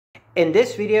In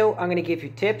this video, I'm going to give you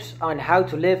tips on how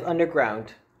to live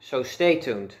underground, so stay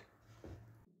tuned.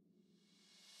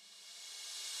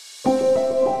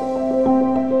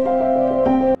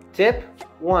 Tip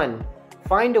 1.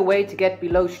 Find a way to get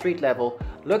below street level.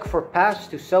 Look for paths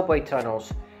to subway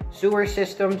tunnels, sewer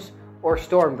systems, or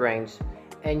storm drains,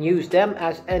 and use them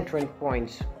as entrance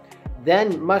points.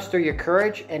 Then muster your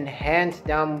courage and hand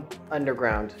down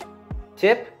underground.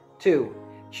 Tip 2.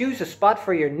 Choose a spot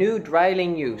for your new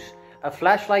dryling use. A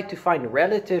flashlight to find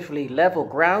relatively level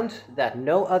ground that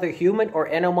no other human or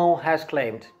animal has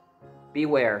claimed.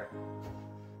 Beware.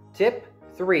 Tip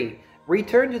 3.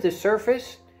 Return to the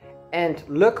surface and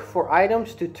look for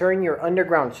items to turn your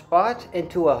underground spot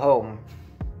into a home.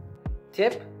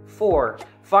 Tip 4.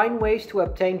 Find ways to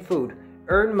obtain food,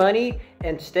 earn money,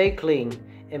 and stay clean.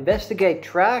 Investigate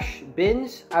trash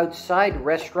bins outside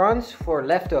restaurants for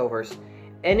leftovers.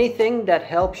 Anything that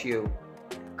helps you.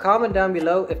 Comment down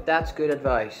below if that's good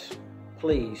advice,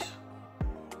 please.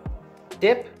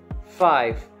 Tip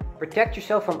 5. Protect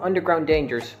yourself from underground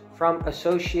dangers, from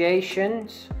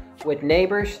associations with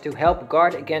neighbors to help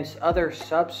guard against other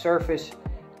subsurface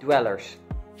dwellers.